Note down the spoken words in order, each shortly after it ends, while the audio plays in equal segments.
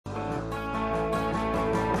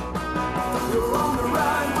You're on the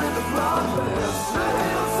ride with the progress. The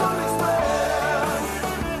hills unexplained.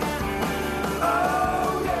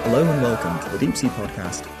 Oh, yeah. Hello and welcome to the Deep Sea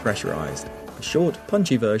Podcast, Pressurised, a short,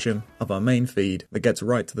 punchy version of our main feed that gets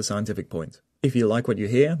right to the scientific point. If you like what you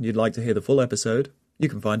hear and you'd like to hear the full episode, you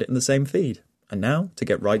can find it in the same feed. And now, to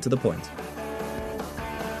get right to the point.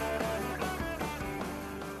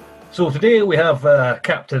 So today we have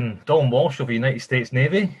Captain Don Walsh of the United States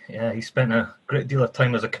Navy. He spent a great deal of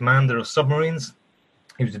time as a commander of submarines.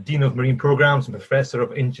 He was the Dean of Marine Programs and Professor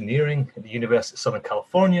of Engineering at the University of Southern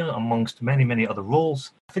California, amongst many, many other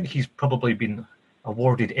roles. I think he's probably been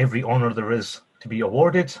awarded every honour there is to be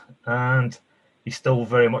awarded, and he's still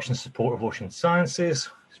very much in support of ocean sciences,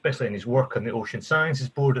 especially in his work on the Ocean Sciences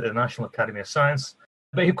Board at the National Academy of Science.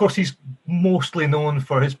 But of course, he's mostly known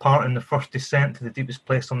for his part in the first descent to the deepest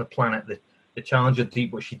place on the planet, the Challenger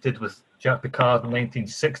Deep, which he did with Jacques Piccard in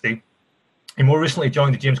 1960. He more recently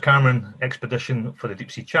joined the James Cameron expedition for the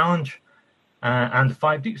Deep Sea Challenge and the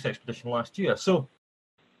Five Deeps expedition last year. So,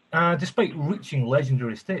 despite reaching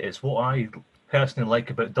legendary status, what I personally like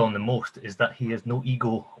about Don the most is that he has no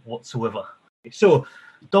ego whatsoever. So,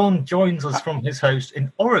 Don joins us from his house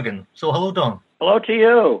in Oregon. So, hello, Don. Hello to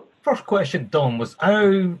you. First question, Don, was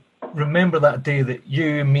I remember that day that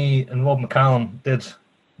you, me, and Rob McCallum did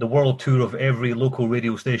the world tour of every local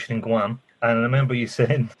radio station in Guam. And I remember you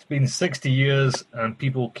saying, it's been 60 years and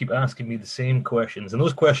people keep asking me the same questions. And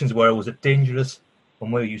those questions were, was it dangerous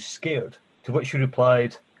and were you scared? To which you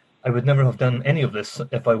replied, I would never have done any of this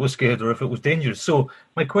if I was scared or if it was dangerous. So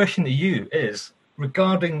my question to you is,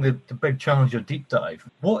 regarding the big Challenger deep dive,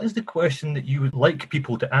 what is the question that you would like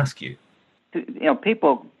people to ask you?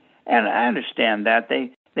 People... And I understand that.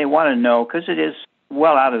 They want to know, because it is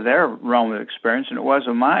well out of their realm of experience, and it was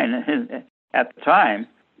of mine at the time.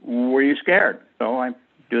 Were you scared? So I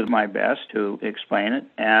do my best to explain it.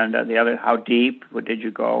 And the other, how deep, what did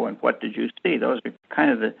you go, and what did you see? Those are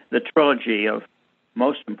kind of the trilogy of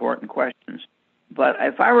most important questions. But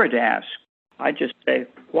if I were to ask, I'd just say,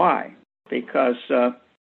 why? Because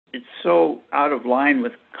it's so out of line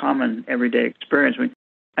with common everyday experience.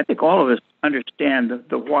 I think all of us understand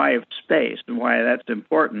the why of space and why that's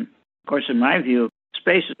important. Of course, in my view,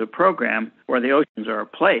 space is a program where the oceans are a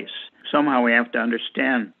place. Somehow we have to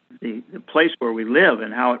understand the place where we live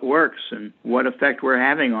and how it works and what effect we're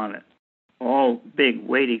having on it. All big,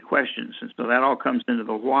 weighty questions. And so that all comes into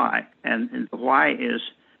the why. And the why is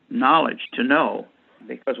knowledge, to know.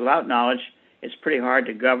 Because without knowledge, it's pretty hard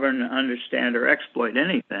to govern, understand, or exploit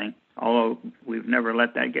anything. Although we've never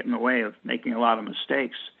let that get in the way of making a lot of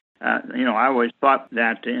mistakes. I always thought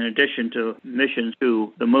that in addition to missions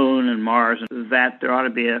to the moon and Mars, that there ought to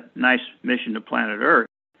be a nice mission to planet Earth.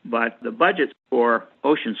 But the budgets for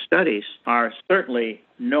ocean studies are certainly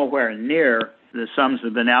nowhere near the sums that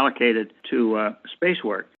have been allocated to space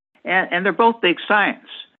work. And they're both big science.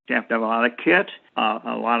 You have to have a lot of kit,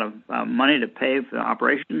 a lot of money to pay for the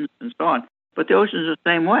operations and so on. But the ocean is the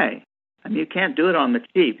same way. I mean, you can't do it on the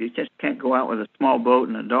cheap. You just can't go out with a small boat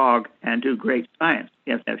and a dog and do great science.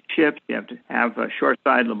 You have to have ships. You have to have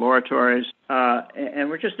shoreside laboratories.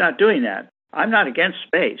 And we're just not doing that. I'm not against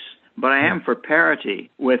space, but I am for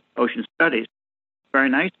parity with ocean studies. It's very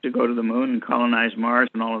nice to go to the moon and colonize Mars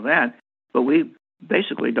and all of that, but we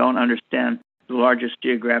basically don't understand the largest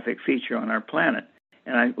geographic feature on our planet.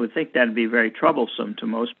 And I would think that would be very troublesome to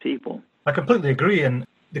most people. I completely agree. And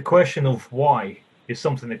the question of why is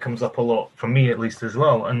something that comes up a lot, for me at least as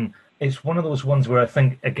well. And it's one of those ones where I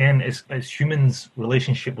think, again, as humans'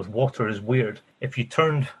 relationship with water is weird. If you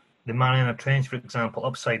turned the Mariana Trench, for example,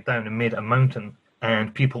 upside down and made it a mountain,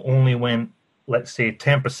 and people only went, let's say,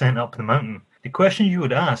 10% up the mountain, the question you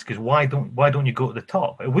would ask is, why don't you go to the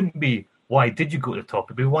top? It wouldn't be, why did you go to the top?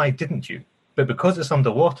 It'd be, why didn't you? But because it's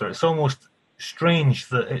underwater, it's almost strange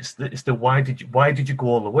that it's the why did you go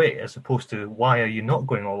all the way, as opposed to why are you not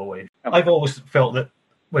going all the way. I've always felt that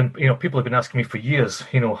when people have been asking me for years,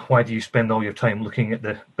 why do you spend all your time looking at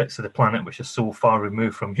the bits of the planet which is so far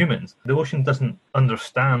removed from humans? The ocean doesn't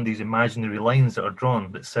understand these imaginary lines that are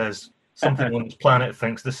drawn that says something on this planet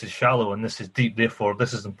thinks this is shallow and this is deep, therefore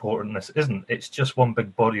this is important, this isn't. It's just one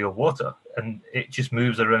big body of water, and it just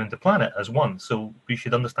moves around the planet as one. So we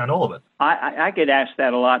should understand all of it. I get asked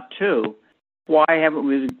that a lot too. Why haven't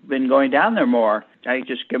we been going down there more? I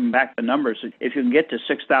just give them back the numbers. If you can get to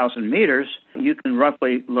 6,000 meters, you can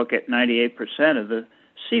roughly look at 98% of the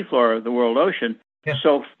seafloor of the world ocean. Yeah.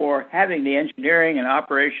 So for having the engineering and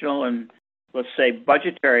operational and, let's say,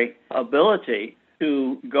 budgetary ability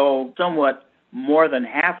to go somewhat more than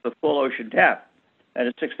half the full ocean depth, that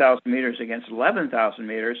is 6,000 meters against 11,000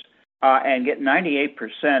 meters, and get 98%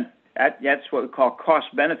 That's what we call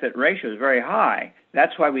cost-benefit ratio is very high.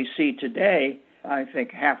 That's why we see today, I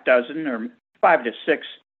think, half dozen or 5 to 6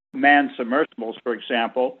 manned submersibles, for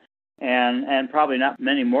example, and probably not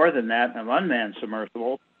many more than that of unmanned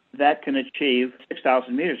submersibles that can achieve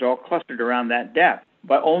 6,000 meters, all clustered around that depth.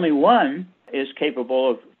 But only one is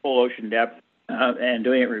capable of full ocean depth and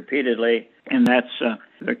doing it repeatedly, and that's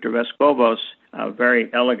Victor Vescovo's very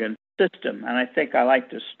elegant system. And I think I like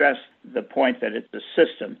to stress the point that it's a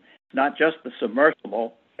system, not just the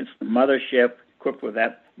submersible. It's the mothership equipped with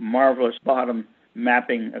that marvelous bottom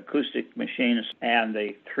mapping acoustic machines and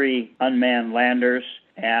the 3 unmanned landers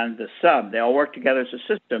and the sub. They all work together as a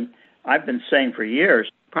system. I've been saying for years,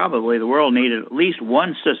 probably the world needed at least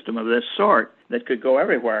one system of this sort that could go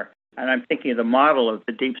everywhere. And I'm thinking of the model of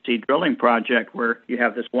the deep sea drilling project where you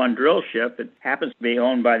have this one drill ship. It happens to be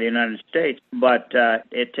owned by the United States, but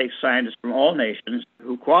it takes scientists from all nations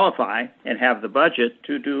who qualify and have the budget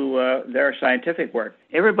to do their scientific work.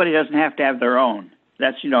 Everybody doesn't have to have their own.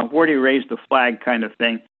 That's, where do you raise the flag kind of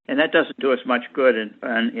thing. And that doesn't do us much good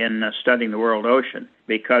in studying the world ocean,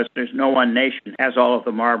 because there's no one nation has all of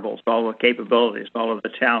the marbles, all the capabilities, all of the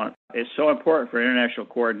talent. It's so important for international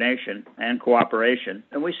coordination and cooperation.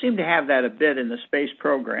 And we seem to have that a bit in the space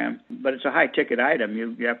program, but it's a high-ticket item.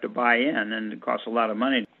 You have to buy in, and it costs a lot of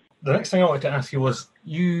money. The next thing I wanted to ask you was,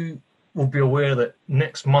 you will be aware that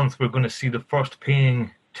next month we're going to see the first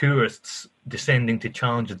paying tourists descending to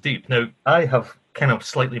Challenger Deep. Now, I have kind of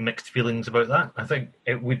slightly mixed feelings about that. I think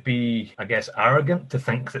it would be, I guess, arrogant to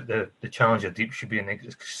think that the Challenger Deep should be an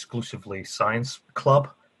exclusively science club.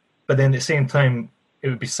 But then at the same time, it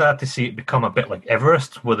would be sad to see it become a bit like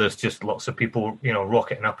Everest, where there's just lots of people,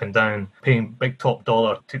 rocketing up and down, paying big top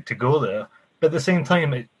dollar to go there. But at the same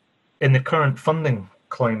time, in the current funding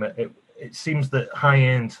climate, it seems that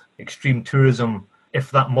high-end extreme tourism, if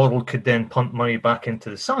that model could then punt money back into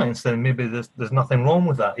the science, then maybe there's nothing wrong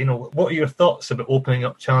with that. What are your thoughts about opening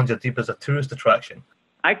up Challenger Deep as a tourist attraction?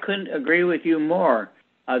 I couldn't agree with you more.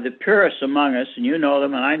 The purists among us, and you know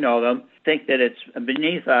them and I know them, think that it's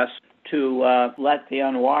beneath us to let the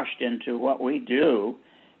unwashed into what we do,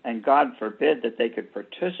 and God forbid that they could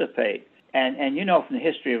participate. And from the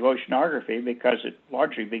history of oceanography, because it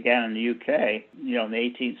largely began in the UK, in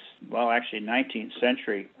the 19th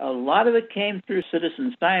century, a lot of it came through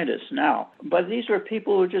citizen scientists now. But these were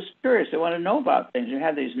people who were just curious. They want to know about things. You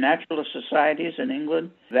had these naturalist societies in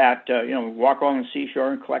England that, walk along the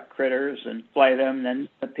seashore and collect critters and play them. And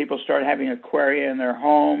then people started having aquaria in their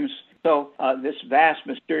homes. So this vast,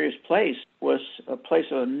 mysterious place was a place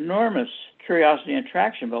of enormous curiosity and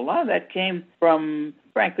attraction. But a lot of that came from,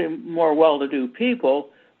 frankly, more well-to-do people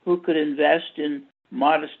who could invest in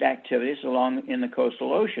modest activities along in the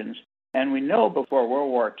coastal oceans. And we know before World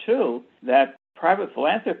War II that private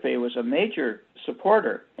philanthropy was a major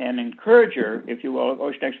supporter and encourager, if you will, of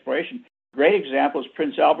ocean exploration. Great example is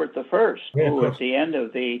Prince Albert I, who at the end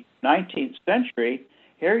of the 19th century,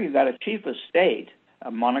 here you've got a chief of state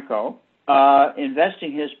of Monaco,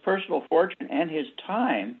 investing his personal fortune and his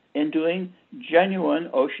time in doing genuine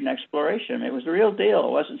ocean exploration. It was the real deal.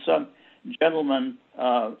 It wasn't some gentleman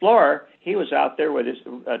explorer. He was out there with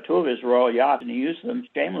two of his royal yachts, and he used them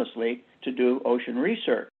shamelessly to do ocean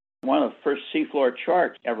research. One of the first seafloor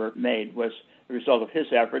charts ever made was the result of his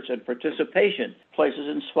efforts and participation. Places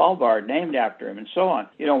in Svalbard named after him and so on.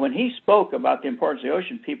 When he spoke about the importance of the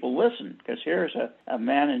ocean, people listened, because here's a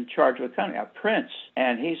man in charge of a country, a prince,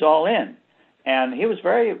 and he's all in. And he was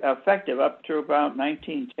very effective up to about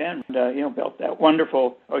 1910. Built that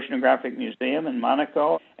wonderful oceanographic museum in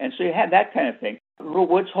Monaco. And so you had that kind of thing.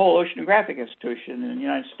 Woods Hole Oceanographic Institution in the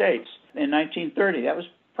United States in 1930. That was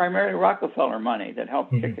primarily Rockefeller money that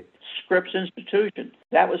helped kick it. Scripps Institution.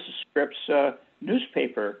 That was the Scripps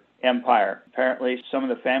newspaper empire. Apparently, some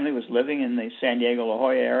of the family was living in the San Diego, La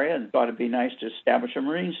Jolla area and thought it'd be nice to establish a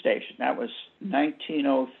marine station. That was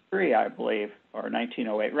 1903, I believe, or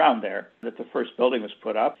 1908, around there, that the first building was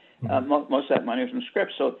put up. Most of that money was from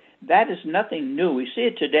Scripps. So that is nothing new. We see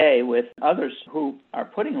it today with others who are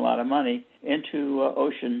putting a lot of money into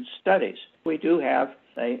ocean studies. We do have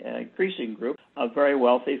an increasing group of very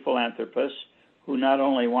wealthy philanthropists who not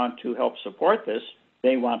only want to help support this,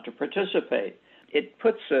 they want to participate. It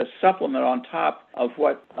puts a supplement on top of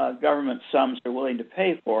what government sums are willing to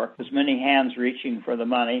pay for. There's many hands reaching for the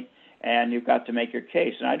money, and you've got to make your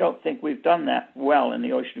case. And I don't think we've done that well in the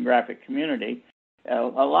oceanographic community. A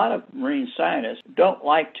lot of marine scientists don't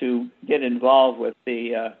like to get involved with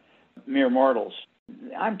the mere mortals.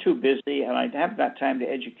 I'm too busy, and I haven't got time to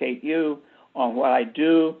educate you on what I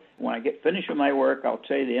do. When I get finished with my work, I'll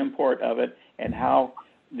tell you the import of it and how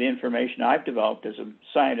the information I've developed as a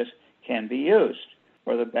scientist can be used.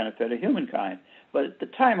 for the benefit of humankind. But at the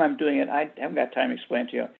time I'm doing it, I haven't got time to explain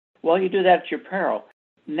to you. Well, you do that at your peril.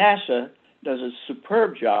 NASA does a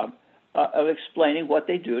superb job of explaining what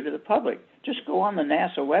they do to the public. Just go on the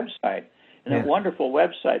NASA website, and that wonderful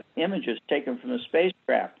website, images taken from the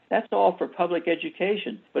spacecraft. That's all for public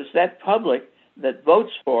education. But it's that public that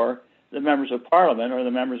votes for the members of Parliament or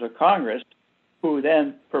the members of Congress who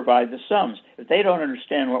then provide the sums. If they don't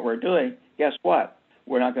understand what we're doing, guess what?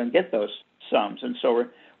 We're not going to get those sums. And so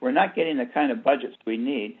we're not getting the kind of budgets we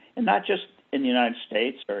need, and not just in the United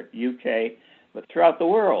States or UK, but throughout the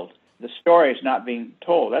world. The story is not being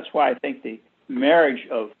told. That's why I think the marriage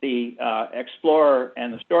of the explorer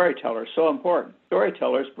and the storyteller is so important.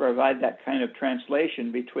 Storytellers provide that kind of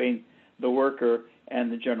translation between the worker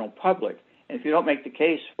and the general public. And if you don't make the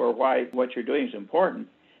case for why what you're doing is important,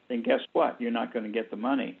 then guess what? You're not going to get the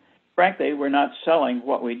money. Frankly, we're not selling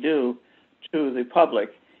what we do to the public,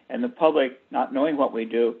 and the public, not knowing what we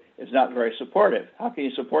do, is not very supportive. How can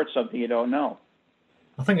you support something you don't know?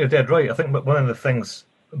 I think you're dead right. I think one of the things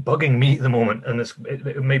bugging me at the moment, and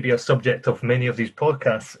it may be a subject of many of these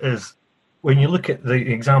podcasts, is when you look at the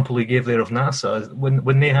example you gave there of NASA,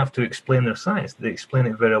 when they have to explain their science, they explain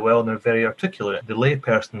it very well and they're very articulate. The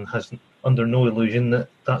layperson has under no illusion that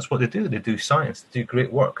that's what they do. They do science, they do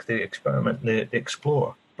great work, they experiment, they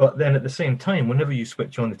explore. But then at the same time, whenever you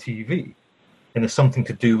switch on the TV and it's something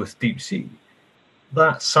to do with deep sea,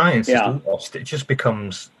 that science is lost. It just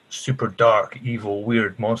becomes super dark, evil,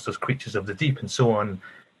 weird monsters, creatures of the deep, and so on.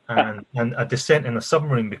 And a descent in a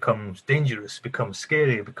submarine becomes dangerous, becomes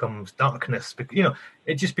scary, becomes darkness.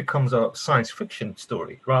 It just becomes a science fiction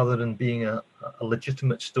story rather than being a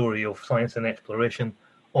legitimate story of science and exploration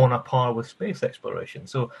on a par with space exploration.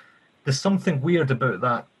 So there's something weird about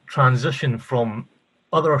that transition from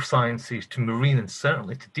other sciences to marine and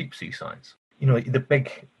certainly to deep sea science. The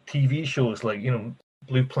big TV shows like,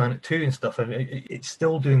 Blue Planet 2 and stuff, it's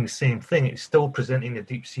still doing the same thing. It's still presenting the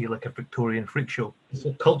deep sea like a Victorian freak show. It's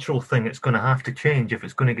a cultural thing that's going to have to change if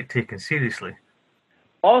it's going to get taken seriously.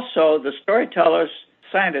 Also, the storytellers,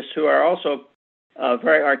 scientists who are also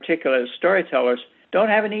very articulate storytellers, don't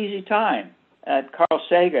have an easy time. Carl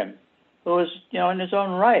Sagan, who was, in his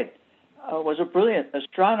own right, was a brilliant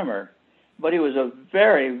astronomer, but he was a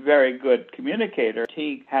very, very good communicator.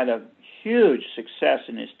 He had a huge success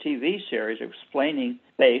in his TV series explaining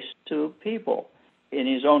space to people. In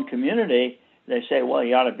his own community, they say, well,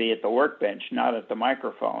 he ought to be at the workbench, not at the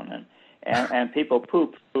microphone. And people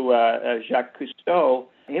poo-poo Jacques Cousteau.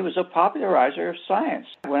 He was a popularizer of science.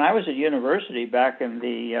 When I was at university back in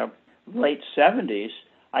the late 70s,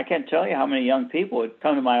 I can't tell you how many young people would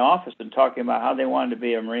come to my office and talking about how they wanted to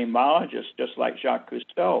be a marine biologist, just like Jacques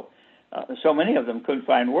Cousteau. So many of them couldn't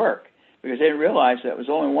find work, because they didn't realize that it was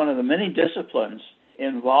only one of the many disciplines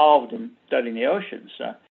involved in studying the oceans.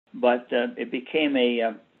 But it became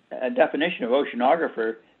a definition of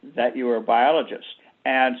oceanographer that you were a biologist.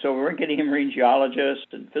 And so we weren't getting marine geologists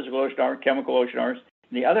and physical oceanographers, chemical oceanographers,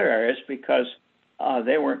 and the other areas because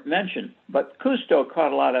they weren't mentioned. But Cousteau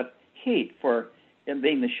caught a lot of heat for him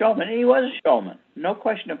being the showman, and he was a showman, no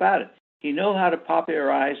question about it. He knew how to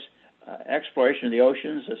popularize exploration of the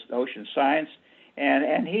oceans, ocean science,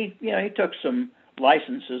 and he took some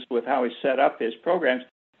licenses with how he set up his programs,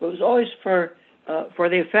 but it was always for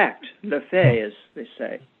the effect, le fait, as they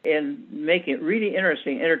say, in making it really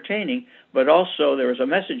interesting, entertaining, but also there was a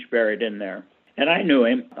message buried in there. And I knew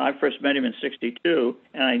him. I first met him in '62,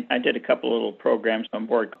 and I did a couple little programs on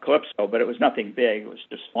board Calypso, but it was nothing big. It was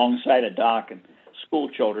just alongside a dock and school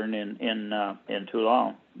children in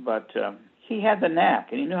Toulon. But he had the knack,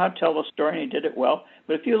 and he knew how to tell the story, and he did it well.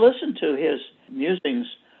 But if you listen to his musings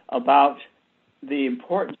about the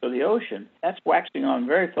importance of the ocean, that's waxing on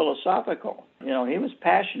very philosophical. He was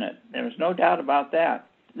passionate. There was no doubt about that.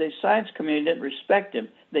 The science community didn't respect him.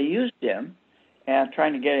 They used him and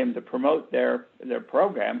trying to get him to promote their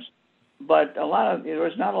programs, but there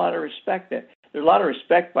was not a lot of respect there. There's a lot of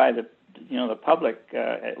respect by the public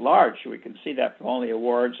at large. We can see that from all the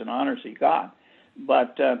awards and honors he got.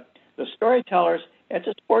 But the storytellers, it's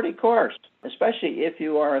a sporty course, especially if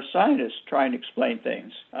you are a scientist trying to explain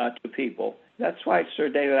things to people. That's why Sir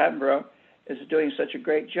David Attenborough is doing such a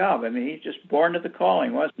great job. I mean, he's just born to the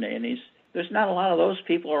calling, wasn't he? And there's not a lot of those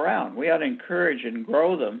people around. We ought to encourage and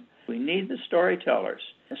grow them. We need the storytellers,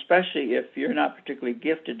 especially if you're not particularly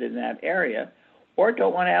gifted in that area or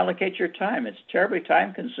don't want to allocate your time. It's terribly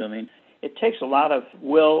time-consuming. It takes a lot of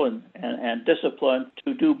will and discipline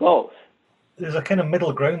to do both. There's a kind of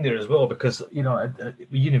middle ground there as well, because, at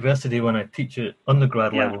university, when I teach at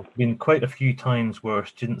undergrad level, there's been quite a few times where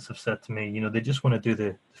students have said to me, they just want to do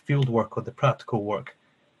the field work or the practical work.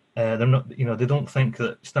 They're not, they don't think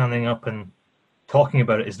that standing up and talking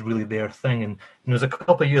about it is really their thing. And there was a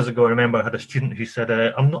couple of years ago, I remember I had a student who said,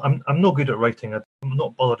 I'm no good at writing. I'm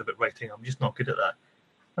not bothered about writing. I'm just not good at that.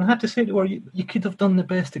 And I had to say to her, you could have done the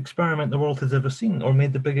best experiment the world has ever seen, or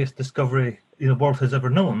made the biggest discovery the world has ever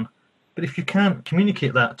known. But if you can't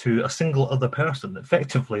communicate that to a single other person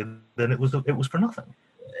effectively, then it was for nothing.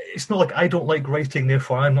 It's not like I don't like writing,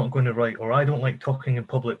 therefore I'm not going to write, or I don't like talking in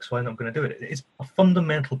public, so I'm not going to do it. It's a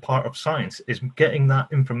fundamental part of science, is getting that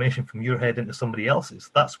information from your head into somebody else's.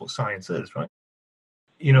 That's what science is, right?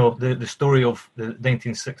 The story of the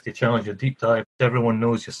 1960 Challenger deep dive, everyone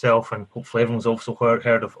knows, yourself, and hopefully everyone's also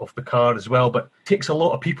heard of Piccard as well, but it takes a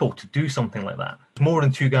lot of people to do something like that. It's more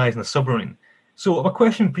than two guys in a submarine. So my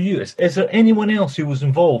question for you is there anyone else who was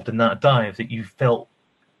involved in that dive that you felt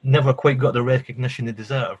never quite got the recognition they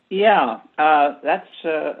deserve? Yeah, that's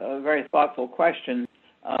a very thoughtful question.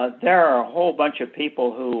 There are a whole bunch of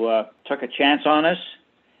people who took a chance on us,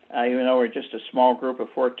 even though we're just a small group of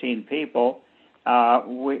 14 people.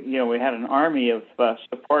 We had an army of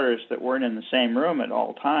supporters that weren't in the same room at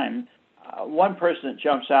all times. One person that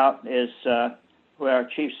jumps out is our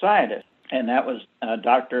chief scientist, and that was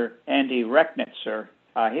Dr. Andy Rechnitzer.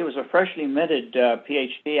 He was a freshly minted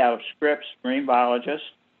PhD out of Scripps, marine biologist,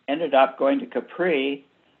 ended up going to Capri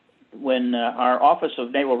when our Office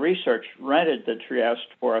of Naval Research rented the Trieste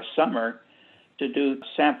for a summer to do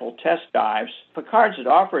sample test dives. Piccard had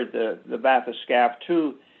offered the bathyscaphe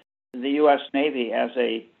to the U.S. Navy as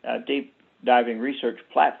a deep diving research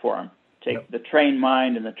platform. Take the trained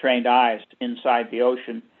mind and the trained eyes inside the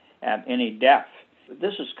ocean at any depth.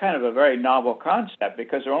 This is kind of a very novel concept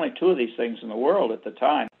because there were only two of these things in the world at the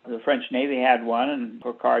time. The French Navy had one and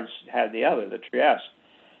Piccard's had the other, the Trieste.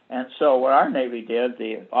 And so what our Navy did,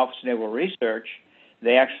 the Office of Naval Research,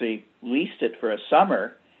 they actually leased it for a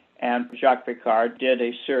summer, and Jacques Piccard did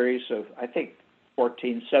a series of, I think,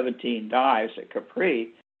 14, 17 dives at Capri.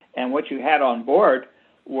 And what you had on board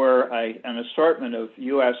were an assortment of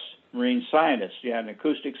U.S. marine scientists. You had an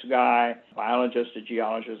acoustics guy, a biologist, a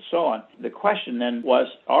geologist, and so on. The question then was,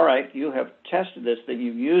 all right, you have tested this, then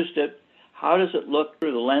you've used it. How does it look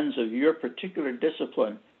through the lens of your particular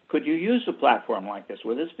discipline? Could you use a platform like this?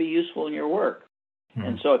 Would this be useful in your work?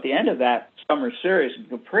 And so at the end of that summer series in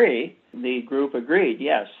Capri, the group agreed,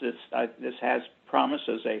 yes, this has promise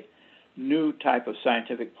as a new type of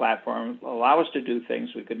scientific platform, allow us to do things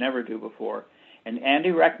we could never do before. And Andy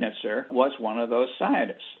Rechnitzer was one of those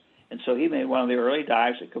scientists. And so he made one of the early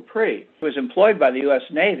dives at Capri. He was employed by the U.S.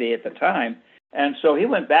 Navy at the time. And so he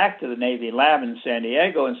went back to the Navy lab in San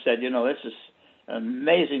Diego and said, this is an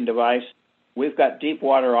amazing device. We've got deep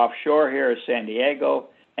water offshore here at San Diego,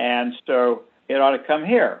 and so it ought to come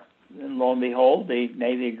here. And lo and behold, the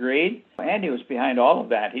Navy agreed. Andy was behind all of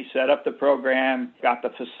that. He set up the program, got the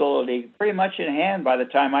facility pretty much in hand by the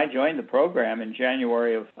time I joined the program in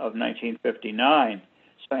January of 1959.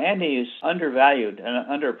 So Andy is undervalued and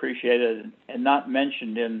underappreciated and not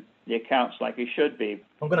mentioned in the accounts like he should be.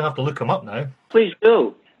 I'm going to have to look him up now. Please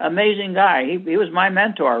do. Amazing guy. He was my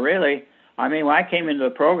mentor, really. I mean, when I came into the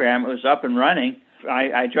program, it was up and running.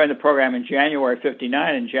 I joined the program in January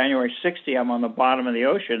 59. In January 60, I'm on the bottom of the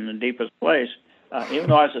ocean in the deepest place. Even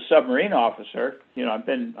though I was a submarine officer, I've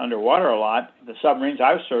been underwater a lot. The submarines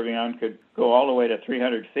I was serving on could go all the way to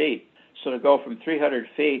 300 feet. So to go from 300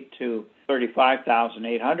 feet to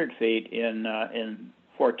 35,800 feet in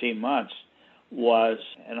 14 months was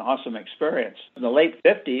an awesome experience. In the late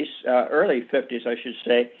 50s, early 50s, I should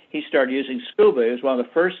say, he started using scuba. He was one of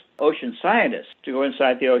the first ocean scientists to go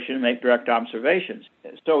inside the ocean and make direct observations.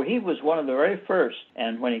 So he was one of the very first.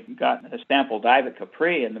 And when he got a sample dive at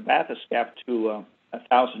Capri in the bathyscaphe to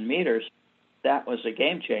 1,000 meters, that was a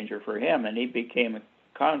game changer for him, and he became a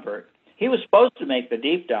convert. He was supposed to make the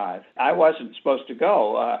deep dive. I wasn't supposed to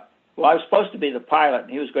go. I was supposed to be the pilot,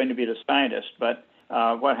 and he was going to be the scientist, but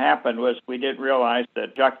what happened was we didn't realize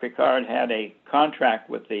that Jacques Piccard had a contract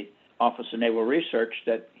with the Office of Naval Research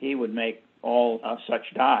that he would make all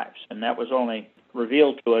such dives, and that was only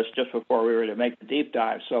revealed to us just before we were to make the deep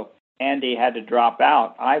dive. So Andy had to drop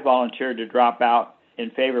out. I volunteered to drop out in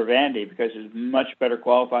favor of Andy because he was much better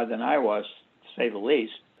qualified than I was, to say the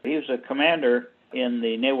least. He was a commander in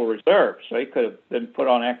the Naval Reserve, so he could have been put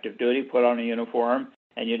on active duty, put on a uniform,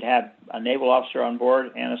 and you'd have a naval officer on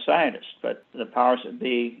board and a scientist. But the powers that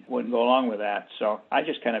be wouldn't go along with that. So I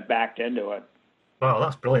just kind of backed into it. Wow,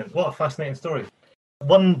 that's brilliant. What a fascinating story.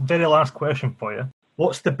 One very last question for you.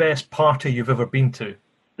 What's the best party you've ever been to?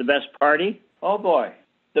 The best party? Oh, boy.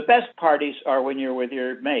 The best parties are when you're with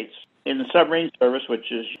your mates. In the submarine service,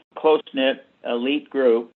 which is a close-knit, elite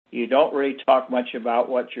group, You don't really talk much about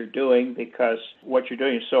what you're doing because what you're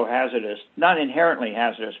doing is so hazardous. Not inherently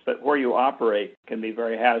hazardous, but where you operate can be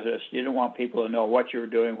very hazardous. You don't want people to know what you're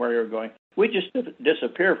doing, where you're going. We just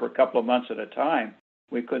disappear for a couple of months at a time.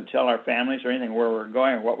 We couldn't tell our families or anything where we were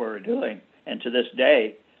going or what we were doing. And to this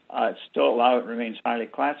day, still a lot of it remains highly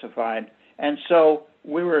classified. And so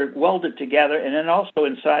we were welded together. And then also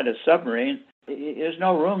inside a submarine, there's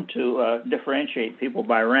no room to differentiate people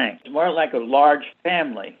by rank. It's more like a large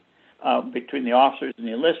family between the officers and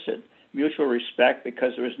the enlisted. Mutual respect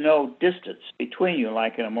because there was no distance between you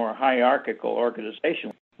like in a more hierarchical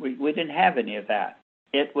organization. We didn't have any of that.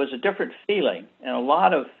 It was a different feeling and a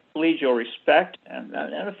lot of collegial respect and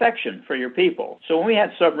affection for your people. So when we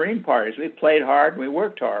had submarine parties, we played hard and we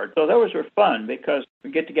worked hard. So those were fun because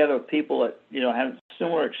we get together with people that, had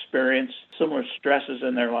similar experience, similar stresses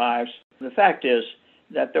in their lives. The fact is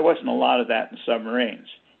that there wasn't a lot of that in submarines.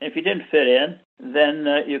 If you didn't fit in, then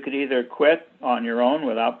you could either quit on your own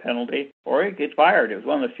without penalty or you get fired. It was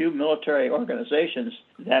one of the few military organizations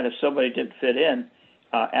that if somebody didn't fit in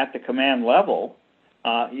at the command level,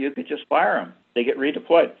 you could just fire them. They get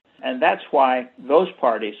redeployed. And that's why those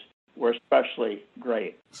parties were especially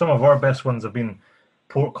great. Some of our best ones have been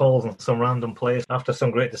port calls in some random place after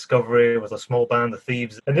some great discovery with a small band of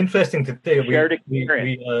thieves. And interesting today,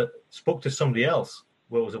 we spoke to somebody else.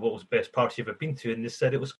 What was the best party you've ever been to? And they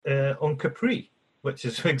said it was on Capri, which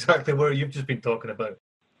is exactly where you've just been talking about.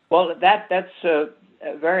 Well, that's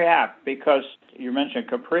very apt because you mentioned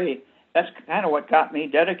Capri. That's kind of what got me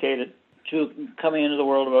dedicated to coming into the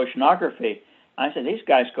world of oceanography. I said, these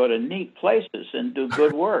guys go to neat places and do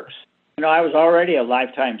good works. I was already a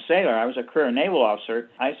lifetime sailor. I was a career naval officer.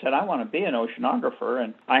 I said, I want to be an oceanographer.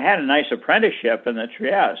 And I had a nice apprenticeship in the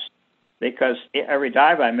Trieste because every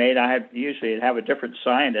dive I made, usually have a different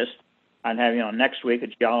scientist. I'd have, next week a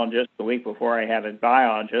geologist, the week before I had a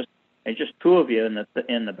biologist, and just two of you in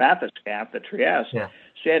the bathyscaphe, the Trieste. Yeah. So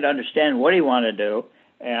you had to understand what he wanted to do.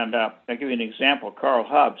 And I'll give you an example. Carl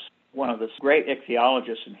Hubbs, one of the great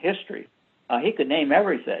ichthyologists in history, he could name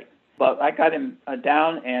everything. But I got him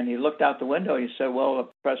down, and he looked out the window. He said,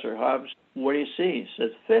 well, Professor Hubbs, what do you see? He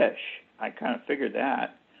says, fish. I kind of figured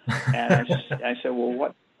that. And I said, well,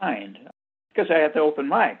 what kind? Because I had the open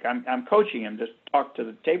mic. I'm coaching him to talk to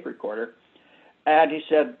the tape recorder. And he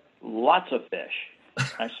said, lots of fish.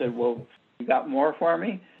 I said, well, you got more for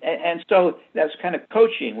me? And so that's kind of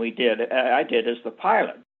coaching I did as the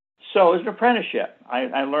pilot. So it was an apprenticeship.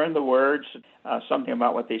 I learned the words, something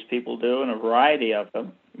about what these people do, and a variety of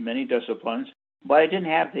them, many disciplines. But I didn't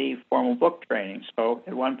have the formal book training. So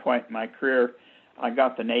at one point in my career, I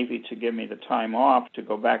got the Navy to give me the time off to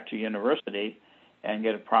go back to university and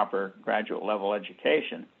get a proper graduate level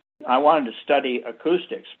education. I wanted to study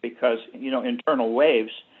acoustics because, internal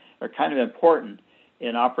waves are kind of important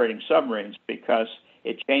in operating submarines because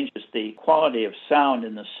it changes the quality of sound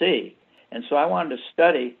in the sea. And so I wanted to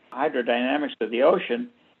study hydrodynamics of the ocean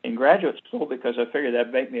in graduate school because I figured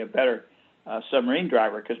that'd make me a better submarine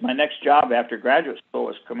driver because my next job after graduate school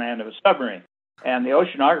was command of a submarine. And the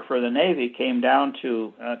oceanographer of the Navy came down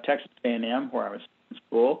to Texas A&M, where I was in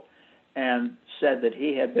school, and said that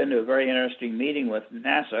he had been to a very interesting meeting with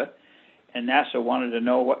NASA, and NASA wanted to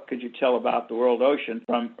know what could you tell about the world ocean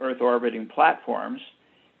from Earth orbiting platforms.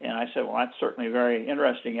 And I said, well, that's certainly very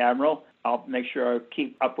interesting, Admiral. I'll make sure I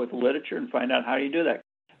keep up with the literature and find out how you do that.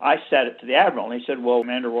 I said it to the Admiral, and he said, well,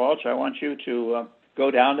 Commander Walsh, I want you to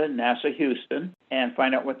go down to NASA Houston and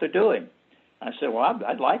find out what they're doing. I said, well,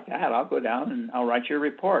 I'd like that. I'll go down and I'll write you a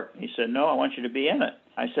report. He said, no, I want you to be in it.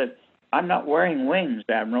 I said, I'm not wearing wings,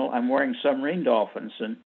 Admiral. I'm wearing submarine dolphins,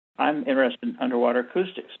 and I'm interested in underwater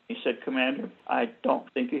acoustics. He said, Commander, I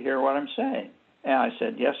don't think you hear what I'm saying. And I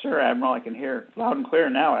said, yes, sir, Admiral. I can hear loud and clear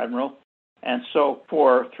now, Admiral. And so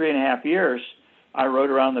for 3.5 years, I rode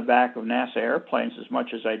around the back of NASA airplanes as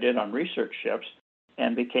much as I did on research ships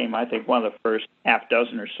and became, I think, one of the first half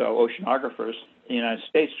dozen or so oceanographers in the United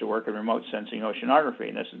States to work in remote sensing oceanography,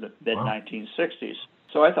 and this is the mid-1960s.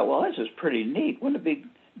 So I thought, well, this is pretty neat. Wouldn't it be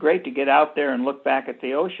great to get out there and look back at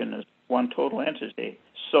the ocean as one total entity?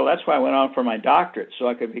 So that's why I went on for my doctorate, so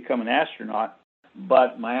I could become an astronaut.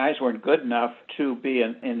 But my eyes weren't good enough to be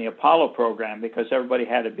in the Apollo program because everybody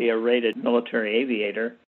had to be a rated military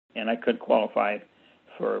aviator, and I couldn't qualify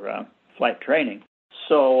for flight training.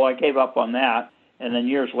 So I gave up on that. And then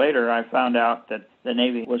years later, I found out that the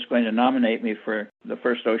Navy was going to nominate me for the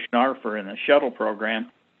first oceanographer in the shuttle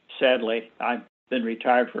program. Sadly, I've been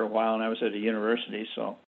retired for a while, and I was at a university,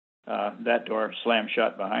 so that door slammed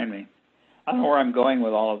shut behind me. I don't know where I'm going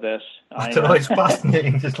with all of this. I don't know, it's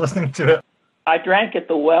fascinating just listening to it. I drank at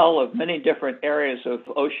the well of many different areas of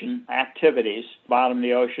ocean activities, bottom of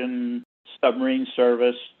the ocean, submarine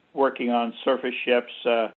service, working on surface ships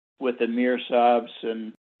with the Mir subs,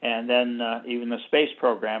 and then even the space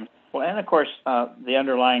program. Well, and of course, the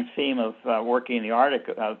underlying theme of working in the Arctic,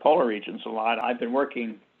 polar regions a lot. I've been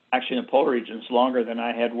working actually in the polar regions longer than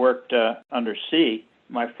I had worked undersea.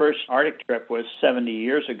 My first Arctic trip was 70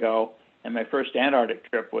 years ago, and my first Antarctic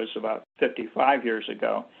trip was about 55 years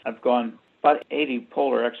ago. I've gone about 80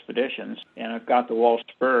 polar expeditions, and I've got the Walsh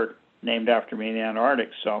spur named after me in the Antarctic.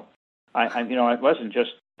 So, I wasn't just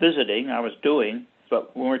visiting, I was doing.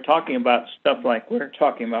 But when we're talking about stuff like we're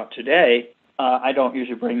talking about today, I don't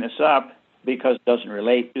usually bring this up because it doesn't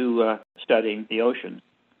relate to studying the ocean.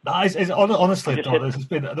 Honestly, Don, this has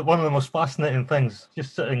been one of the most fascinating things,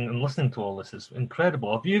 just sitting and listening to all this. It's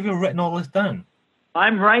incredible. Have you ever written all this down?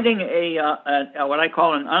 I'm writing a what I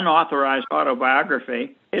call an unauthorized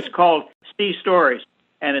autobiography. It's called Sea Stories,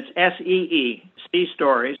 and it's SEE, Sea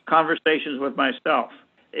Stories, Conversations with Myself.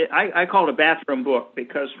 I call it a bathroom book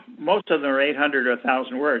because most of them are 800 or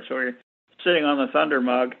 1,000 words. So you're sitting on the Thunder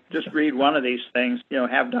mug, just read one of these things,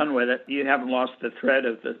 have done with it. You haven't lost the thread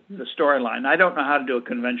of the storyline. I don't know how to do a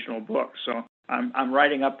conventional book, so I'm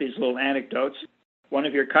writing up these little anecdotes. One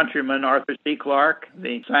of your countrymen, Arthur C. Clarke,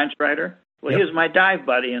 the science writer, well, He was my dive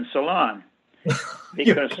buddy in Ceylon.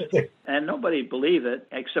 And nobody believed it,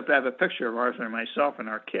 except I have a picture of Arthur and myself in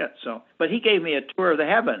our kit. But he gave me a tour of the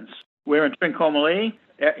heavens. We're in Trincomalee.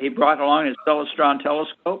 He brought along his Celestron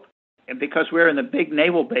telescope. And because we were in the big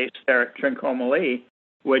naval base there at Trincomalee,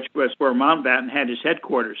 which was where Mountbatten had his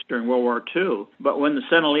headquarters during World War II. But when the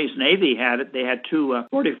Senegalese Navy had it, they had two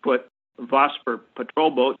 40-foot Vosper patrol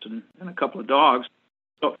boats and a couple of dogs.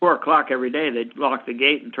 So at 4 o'clock every day, they'd lock the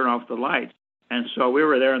gate and turn off the lights. And so we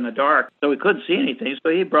were there in the dark, so we couldn't see anything.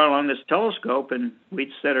 So he brought along this telescope, and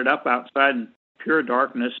we'd set it up outside in pure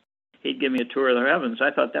darkness. He'd give me a tour of the heavens.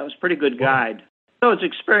 I thought that was a pretty good guide. So it's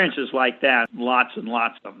experiences like that, lots and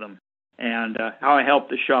lots of them. And how I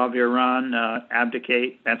helped the Shah of Iran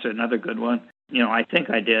abdicate, that's another good one. I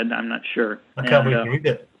think I did. I'm not sure. I can't wait to read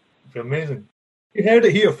it. It's amazing. You heard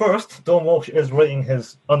it here first. Don Walsh is writing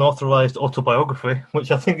his unauthorized autobiography,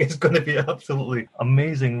 which I think is going to be an absolutely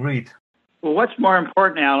amazing read. Well, what's more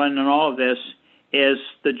important, Alan, in all of this is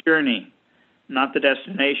the journey, not the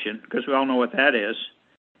destination, because we all know what that is.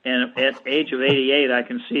 And at the age of 88, I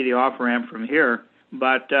can see the off-ramp from here.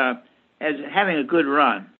 But as having a good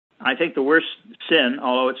run, I think the worst sin,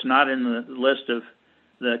 although it's not in the list of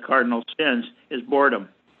the cardinal sins, is boredom.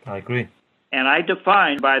 I agree. And I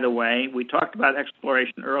define, by the way, we talked about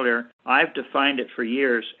exploration earlier, I've defined it for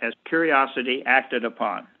years as curiosity acted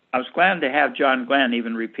upon. I was glad to have John Glenn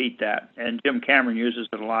even repeat that, and Jim Cameron uses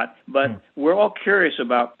it a lot. But we're all curious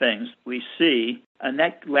about things we see, and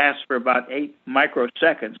that lasts for about 8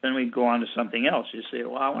 microseconds. Then we go on to something else. You say,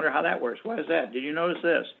 well, I wonder how that works. Why is that? Did you notice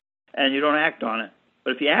this? And you don't act on it.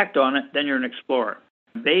 But if you act on it, then you're an explorer.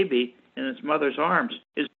 A baby in its mother's arms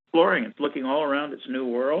is exploring. It's looking all around its new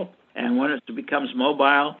world. And when it becomes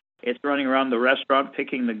mobile, it's running around the restaurant,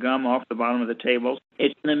 picking the gum off the bottom of the tables.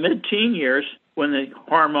 It's in the mid-teen years when the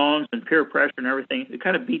hormones and peer pressure and everything, it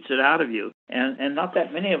kind of beats it out of you. And not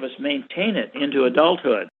that many of us maintain it into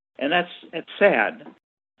adulthood. And that's sad.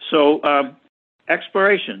 So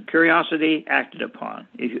exploration, curiosity acted upon.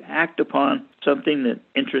 If you act upon something that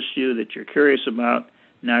interests you, that you're curious about,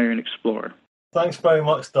 now you're an explorer. Thanks very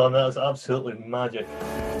much, Don. That was absolutely magic.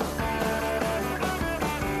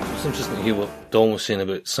 It's interesting to hear what Don was saying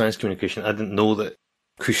about science communication. I didn't know that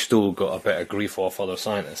Cousteau got a bit of grief off other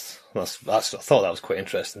scientists. I thought that was quite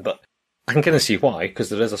interesting, but I can kind of see why, because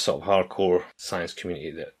there is a sort of hardcore science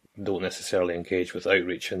community that don't necessarily engage with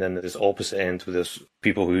outreach, and then there's the opposite end where there's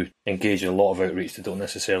people who engage in a lot of outreach that don't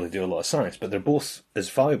necessarily do a lot of science, but they're both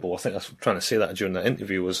as valuable. I think I was trying to say that during that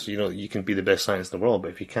interview was, you can be the best science in the world,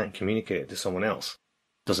 but if you can't communicate it to someone else,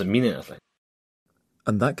 it doesn't mean anything.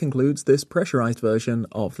 And that concludes this pressurized version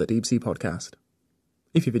of the Deep Sea Podcast.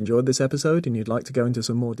 If you've enjoyed this episode and you'd like to go into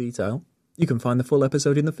some more detail, you can find the full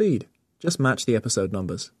episode in the feed. Just match the episode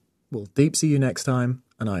numbers. We'll deep sea you next time,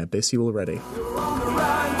 and I abyss you already.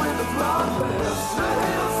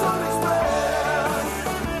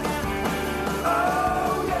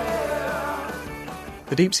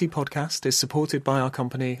 The Deep Sea Podcast is supported by our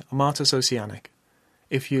company, Amatus Oceanic.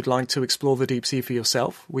 If you'd like to explore the deep sea for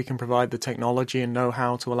yourself, we can provide the technology and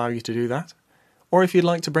know-how to allow you to do that. Or if you'd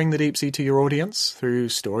like to bring the deep sea to your audience through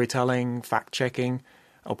storytelling, fact-checking,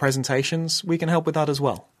 or presentations, we can help with that as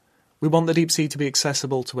well. We want the deep sea to be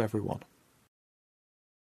accessible to everyone.